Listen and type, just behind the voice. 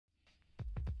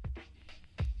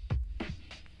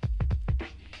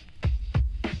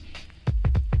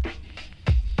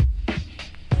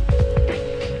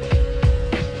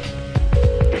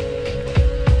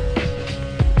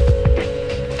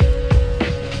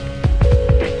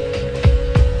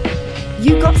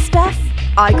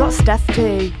I got stuff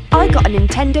too. I got a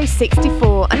Nintendo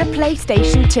 64 and a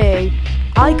PlayStation 2.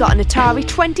 I got an Atari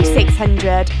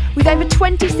 2600 with over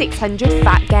 2600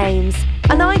 fat games.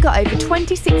 And I got over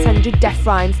 2600 death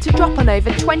rhymes to drop on over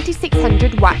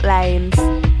 2600 whack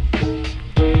lanes.